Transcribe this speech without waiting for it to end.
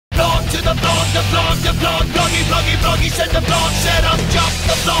the vlog, vloggy, set the vlog, set up, jump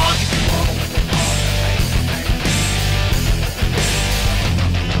the vlog.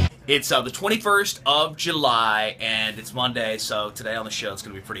 It's the 21st of July, and it's Monday, so today on the show it's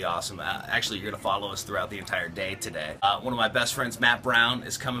going to be pretty awesome. Actually, you're going to follow us throughout the entire day today. One of my best friends, Matt Brown,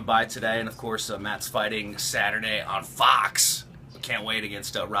 is coming by today, and of course, Matt's fighting Saturday on Fox. Can't wait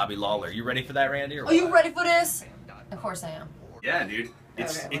against Robbie Lawler. You ready for that, Randy? Or Are you ready for this? Of course I am. Yeah, dude.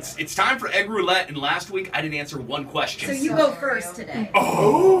 It's time for Egg Roulette, and last week I didn't answer one question. So you go first today.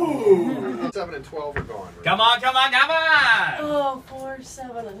 Oh! 7 and 12 are gone. Right? Come on! Oh, 4,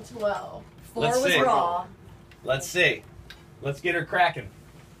 7, and 12. 4 Let's was see. raw. Let's see. Let's get her cracking.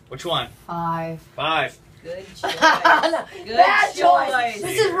 Which one? 5. 5. Good choice. Bad choice.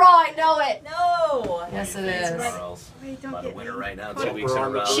 This is raw. I know it. No. Yes, it is. Wait, About don't a get winner me. right now. 2 weeks in a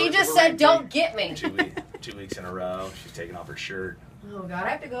row. She just said, "Don't get me." 2 weeks in a row. She's taking off her shirt. Oh God, I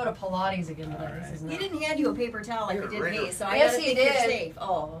have to go to Pilates again today. Right. This is He not... didn't hand you a paper towel like he did Randy. me, so I Yes, gotta he think you're did. safe.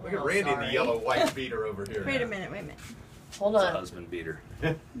 Oh, Look at oh, Randy in sorry. the yellow white beater over here. Wait a minute, wait a minute. Hold It's a on. husband beater.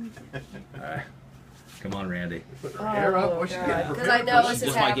 All right. Come on, Randy. Put her hair up. What's she getting Because prepared I know for? this This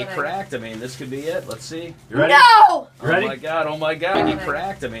is might happening. get cracked. I mean, this could be it. Let's see. You ready? No! You ready? Oh my God! Get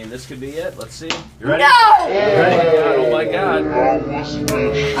cracked. I mean, this could be it. Let's see. You ready? No! Oh my God!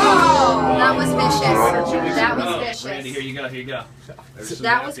 Oh, that was vicious. That was vicious. Randy, here you go. Here you go.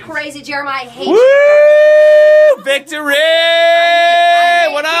 That was crazy, Jeremiah. I hate Woo! you. Victory!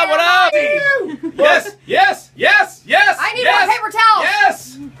 What up? What up? Yes! Yes! Yes! Yes! I need yes, more paper towels.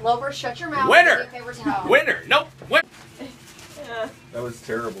 Yes! Loper, shut your mouth. Winner. Give me a paper towel. Winner! Nope. Winner. That was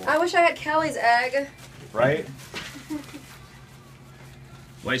terrible. I wish I had Cali's egg. Right?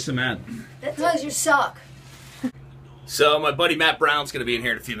 Why so mad? Because you suck. So my buddy Matt Brown's going to be in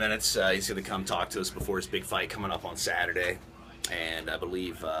here in a few minutes. He's going to come talk to us before his big fight coming up on Saturday, and I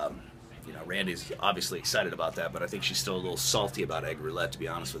believe you know, Randy's obviously excited about that, but I think she's still a little salty about Egg Roulette, to be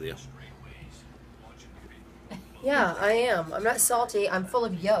honest with you. Yeah, I am. I'm not salty. I'm full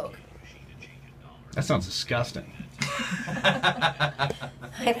of yolk. That sounds disgusting. I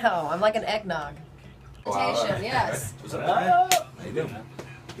know. I'm like an eggnog. Invitation, yes. What's up, man? How you doing?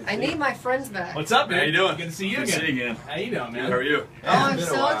 I need my friends back. What's up, man? How you doing? Good to see you Good to again. see you again. How you doing, man? How are you? Oh, I'm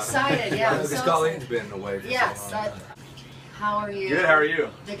so excited. Yeah, I'm so Because Colleen's excited. been away for Yes. so long. How are you? Good, how are you?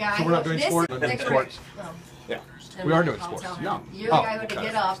 The guy So we're not doing this sports? is- We're not doing the- sports? Oh. Yeah. Then We are doing I'll sports. tell him. No. You're the guy who had to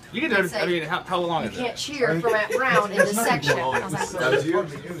get up. You can and do. say, I mean, how long you is can't it? cheer for Matt Brown in the section. I was like, That was you?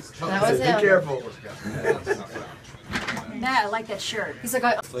 That was him. Be careful. Matt, I like that shirt. He's like,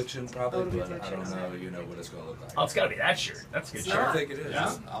 Affliction, probably, but I don't know. You know what it's gonna look like. Oh, it's got to be that shirt. That's a good It's shirt. not. I think it is.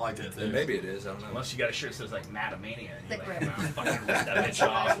 Yeah? I like that too. Maybe it is. I don't know. Unless you got a shirt that says like Matamania. And you Thick like, rim. fucking rip that bitch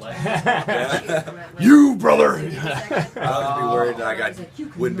off. Like, You, brother! I was be worried that I got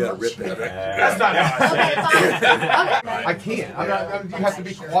wind belt ripped out. That's not how I okay, fine. Okay. I can't. You have to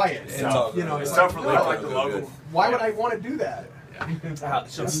be quiet. It's all You know, good. It's tough for no, like the local. Why would I want to do that? so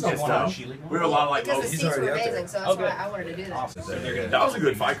It's just just, one on Sheely one? we have a lot of like Because the local. seats were already out there. amazing, so that's why I wanted to do that. So they're gonna. That was a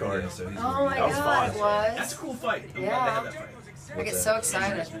good fight card. Oh my That was God, it fun. was. That's a cool fight. I'm glad they Yeah. had that fight. I get so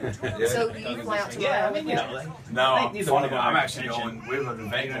excited. Yeah. So do you fly out Yeah, I tomorrow? mean, you know, like, No, neither one funny. of them I'm are actually attention. going. We have an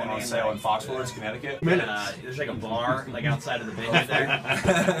event going on sale in Foxwoods, Connecticut. there's like a bar like outside of the venue there,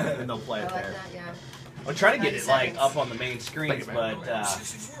 and they'll play I it like there. that, yeah. I'll try to get 90 it like seconds. up on the main screens, but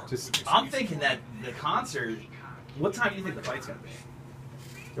Just. I'm thinking that the concert. What time do you think the fight's gonna be?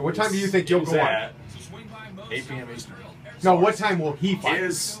 What time do you think you'll It's go on? at 8 p.m. Eastern. No, what time will he fight?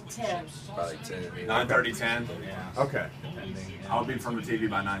 Is 10. Probably 10. 9:30, 10. Yeah. Okay. I'll be from the TV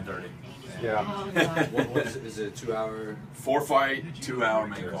by 9:30. Yeah. Oh, God. What is it? 2 hour? 4-fight, 2-hour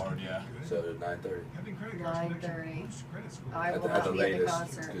main card. Yeah. So 9:30. 9:30. I will At the not be at the latest.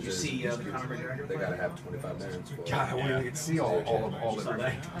 concert. You see the Conor McGregor? They gotta have 25 minutes. For God, I wanted to see all of it.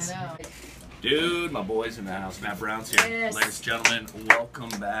 I know. Dude, my boys in the house. Matt Brown's here. Yes. Ladies and gentlemen, welcome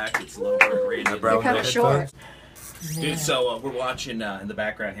back. It's Loper, Randy. They're kind of short. Dude, so we're watching in the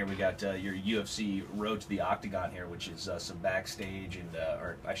background here. We got your UFC Road to the Octagon here, which is some backstage and,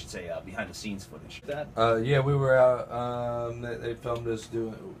 or I should say, behind the scenes footage. That? Yeah, we were out. They filmed us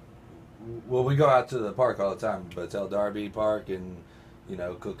doing. Well, we go out to the park all the time, Battelle Darby Park, and you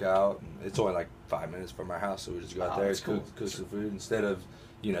know, cook out. It's only like 5 minutes from our house, so we just go out there, that's cool. cook some food instead of,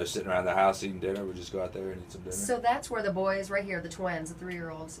 you know, sitting around the house eating dinner. We just go out there and eat some dinner. So that's where the boys, right here, the twins, the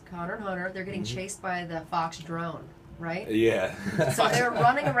 3-year-olds, Connor and Hunter, they're getting chased by the Fox drone, right? Yeah. So they're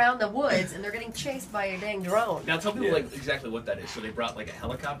running around the woods and they're getting chased by a dang drone. Now tell people Yeah. like exactly what that is. So they brought like a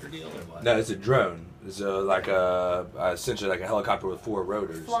helicopter deal or what? No, it's a drone. It's like a essentially like a helicopter with 4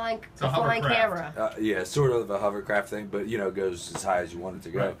 rotors. Flying, So a flying hovercraft. camera. Yeah, sort of a hovercraft thing, but you know, goes as high as you want it to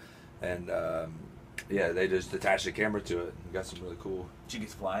go. Right. and yeah, they just attached a camera to it and got some really cool. Did you get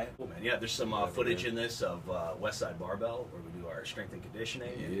to fly it? Cool, man. Yeah, there's some footage in this of Westside Barbell where we do our strength and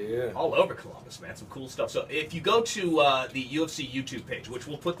conditioning. Yeah. All over Columbus, man. Some cool stuff. So if you go to the UFC YouTube page, which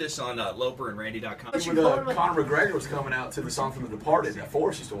we'll put this on Loper and Randy.com. When Conor McGregor was coming out to the song from The Departed that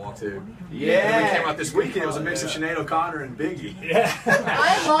Forrest used to walk to. Yeah. And it came out this weekend. It was a mix of Sinead O'Connor and Biggie. Yeah.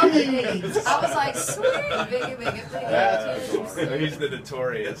 I love it. I was like, sweet, biggie. He's the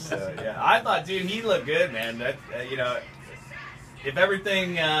notorious. Yeah, I thought, dude, he looked good, man. That you know, if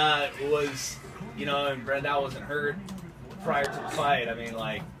everything was, you know, and Brandao wasn't hurt prior to the fight, I mean,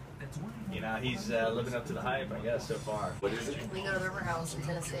 like, you know, he's living up to the hype, I guess, so far. What is it? We go to River House in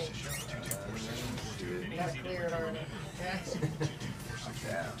Tennessee. We gotta clear it already.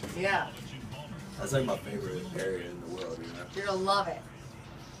 Yeah. Yeah, That's like my favorite area in the world, you know. you're gonna love it.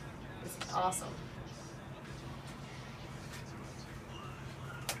 It's awesome.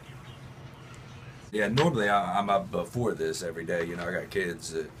 Yeah, normally I'm up before this every day. You know, I got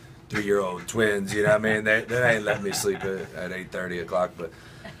kids, 3-year-old twins. You know what I mean? They ain't letting me sleep at 8:30 o'clock. But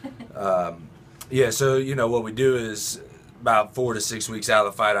yeah, so you know what we do is about 4 to 6 weeks out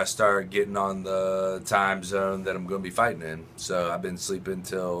of the fight, I start getting on the time zone that I'm going to be fighting in. So I've been sleeping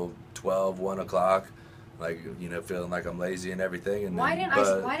till 12, 1 o'clock. Like, you know, feeling like I'm lazy and everything. And Why then,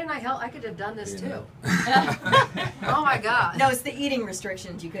 didn't I help? I could have done this you too. know. Oh my God. No, it's the eating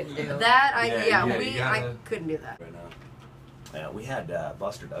restrictions you couldn't do. That I gotta- couldn't do that. Right now. Yeah, we had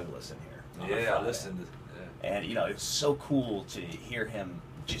Buster Douglas in here. on Yeah, I Friday. listened. And, you know, it's so cool to hear him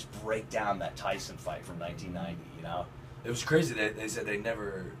just break down that Tyson fight from 1990, you know? It was crazy that they said they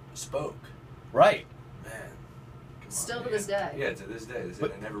never spoke. Right. Man. Come Still on, to man. this day. Yeah, to this day. They said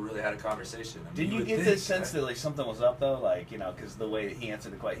But- they never really had a conversation. I mean, Didn't you would get think this sense that like something was up though? Like, you know, because the way he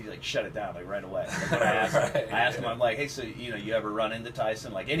answered the question, he's like, shut it down, like right away. Like, when I asked him, I'm like, hey, so, you know, you ever run into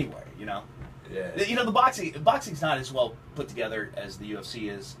Tyson? Like, anywhere, you know? Yeah. You know, boxing's not as well put together as the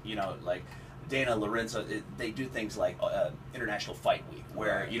UFC is, you know, like, Dana Lorenzo, they do things like International Fight Week,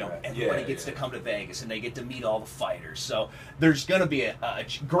 where you know Right. everybody gets to come to Vegas and they get to meet all the fighters. So there's going to be a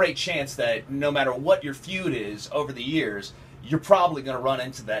great chance that no matter what your feud is over the years, you're probably going to run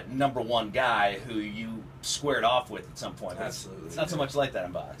into that #1 guy who you squared off with at some point. Absolutely. It's not so much like that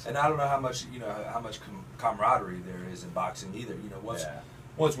in boxing. And I don't know how much camaraderie there is in boxing either. You know,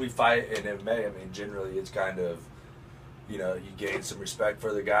 once we fight in MMA, I mean, generally it's kind of, you know, you gain some respect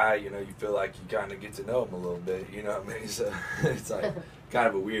for the guy. You know, you feel like you kind of get to know him a little bit. You know what I mean? So it's like kind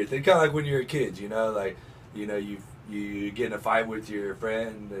of a weird thing. Kind of like when you're a kid. You know, like, you know, you get in a fight with your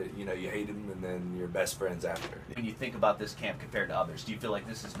friend. You know, you hate him, and then you're best friends after. When you think about this camp compared to others, do you feel like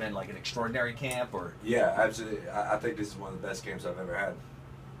this has been like an extraordinary camp, or? Yeah, absolutely. I think this is one of the best camps I've ever had.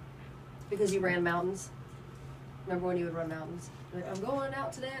 Because you ran mountains. Remember when you would run mountains? Like, I'm going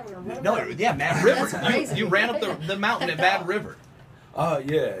out today. I'm going to run. No, mountains. yeah, Mad River. That's crazy. You ran up the mountain at Mad River. Oh,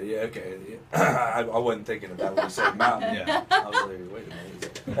 yeah, okay. Yeah. I wasn't thinking of that when you said mountain. Yeah. I was like, wait a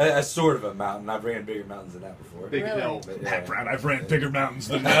minute. That's sort of a mountain. I've ran bigger mountains than that before. Big hill. But, Matt Brown, I've ran bigger mountains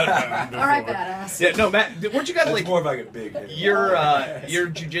than that mountain All right, before. badass. Yeah, no, Matt, weren't you guys That's like more of like a big hill. your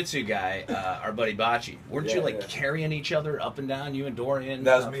jiu-jitsu guy, our buddy Bocce? Weren't you Yeah, like yeah. carrying each other up and down, you and Dorian?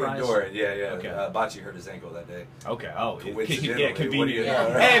 That was me Price? and Dorian, yeah. Okay. Bocce hurt his ankle that day. Okay, oh, Coincidentally, yeah, what do you convenient.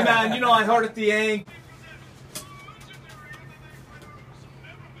 know, right? Hey, man, you know I hurt at the ankle.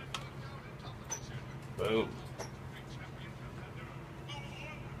 Boom.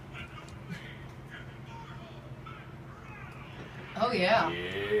 Oh yeah.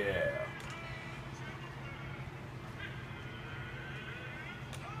 Yeah.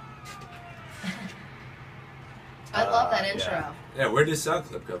 I love that intro. yeah. Yeah, where did this sound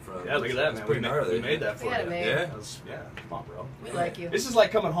clip come from? Yeah, look at that, It's man. pretty gnarly. We made that for We had you. it made. Yeah? That was, yeah, come on, bro. We like you. This is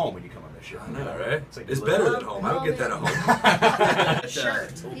like coming home when you come on this show. I know, right? It's like It's a better little- than home. I don't get that at home.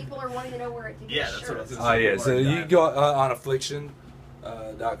 Shirt. People are wanting to know where it can Yeah, get that's what I was shirts. gonna say. Oh, yeah. So you can go on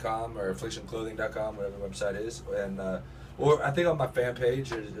affliction.com or afflictionclothing.com, whatever the website is. And or I think on my fan page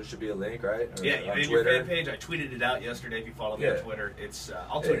there should be a link, right? Or Yeah, on in your Twitter. fan page, I tweeted it out yesterday. If you follow me on Yeah. Twitter, it's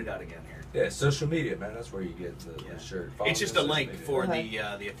I'll tweet it out again here. Yeah, social media, man. That's where you get the Yeah. shirt. Follow It's me just on a social link media. for Okay.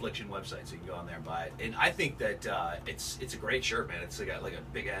 the Affliction website, so you can go on there and buy it. And I think that it's a great shirt, man. It's got like a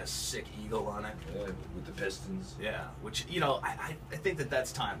big ass sick eagle on it. Yeah, with the Pistons. Yeah, which you know I think that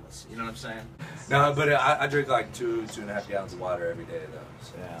that's timeless. You know what I'm saying? No, but I drink like 2.5 gallons of water every day, though.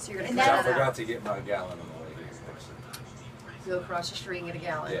 So. Yeah. So you're gonna And fill I that's- that forgot out. to get my gallon on the way here. Go across the street and get a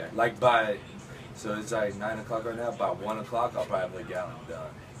gallon. Yeah, like so it's like 9 o'clock right now. By 1 o'clock, I'll probably have a gallon done.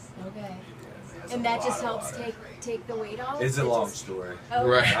 Okay. That's And a that lot just of helps water. take the weight off? It's a It long just- story. Oh,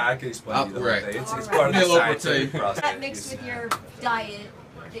 Right. I can explain to you the whole Right. thing. It's Alright. part of the Loper scientific tape. process. That mixed with your diet.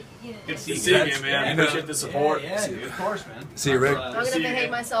 Good to see See you again, man. Appreciate the support. Yeah, dude, of course, man. See you, Rick. I'm gonna behave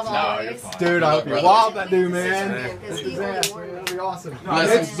myself always. Dude, I hope you wild that dude, man. Because he His only ass, warned man. me. That'd be awesome.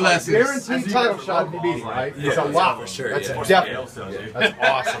 Blessings, blessings. Guaranteed title shot if you beat him, right? It's a lot for sure. That's definitely. That's I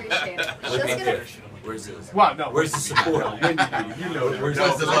awesome. appreciate it. Just gonna Where's this? Well, no. Where's the support? When you beat him, you know. Where's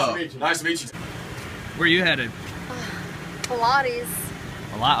No, the nice love? to meet you. Nice to meet you. Where you headed? Pilates.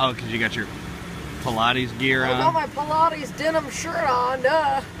 A lot. Oh, because you got your Pilates gear I got on. my Pilates denim shirt on, duh.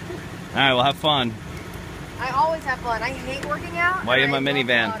 All right, well, have fun. I always have fun. I hate working out. Why you in and my I love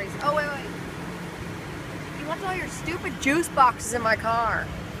minivan? Pilates. Oh, wait. You left all your stupid juice boxes in my car.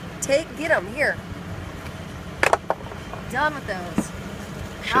 Get them, here. Done with those.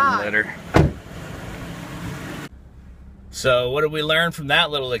 Shouldn't God. let her. So, what did we learn from that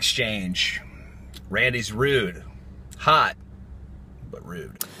little exchange? Randy's rude. Hot, but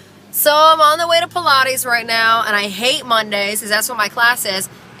rude. So I'm on the way to Pilates right now, and I hate Mondays because that's what my class is,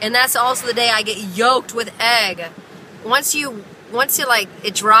 and that's also the day I get yolked with egg. Once like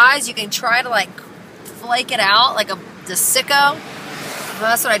it dries, you can try to like flake it out like the sicko. Well,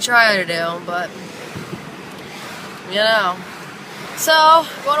 that's what I try to do, but you know. So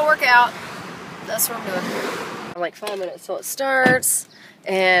going to work out. That's what I'm doing. I'm like 5 minutes till it starts,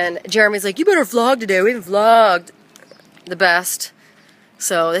 and Jeremy's like, "You better vlog today. We haven't vlogged the best."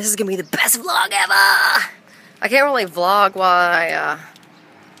 So this is gonna be the best vlog ever. I can't really vlog while I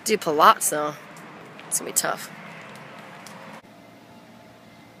do Pilates though. It's gonna be tough.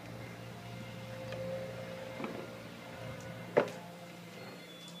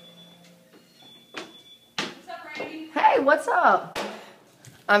 Hey, what's up?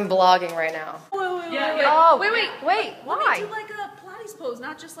 I'm vlogging right now. Wait, why? Do like a Pilates pose,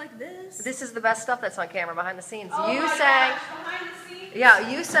 not just like this. This is the best stuff that's on camera behind the scenes. You sang. Yeah,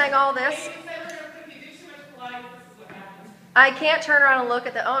 you sang all this. I can't turn around and look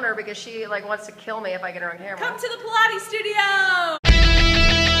at the owner because she like wants to kill me if I get her on camera. Come to the Pilates studio.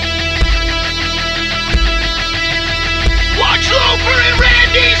 Watch Loper and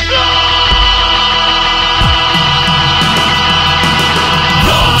Randy's vlog!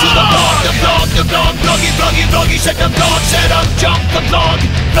 Vlog to the vlog, vloggy, set the vlog, set up, jump the vlog.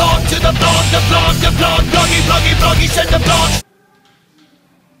 Vlog to the vlog, vloggy, set the vlog.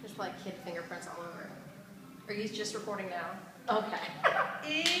 There's like kid fingerprints all over it. Are you just recording now? Okay.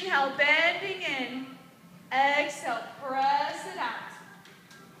 Inhale, bending in. Exhale, press it out.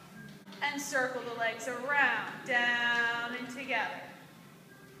 And circle the legs around, down and together.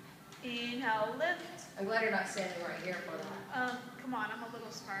 Inhale, lift. I'm glad you're not standing right here for that. Come on, I'm a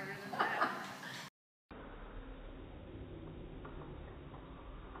little smarter than that.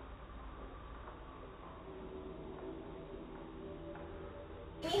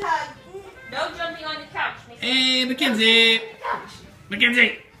 No jumping on the couch. Hey, Mackenzie!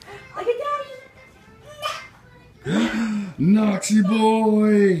 Mackenzie! Look at Daddy. Noxy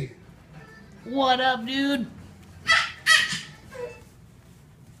boy! What up, dude?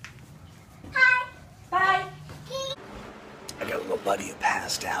 Bye. I got a little buddy who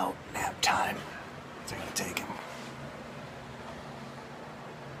passed out. Nap time. So I'm gonna take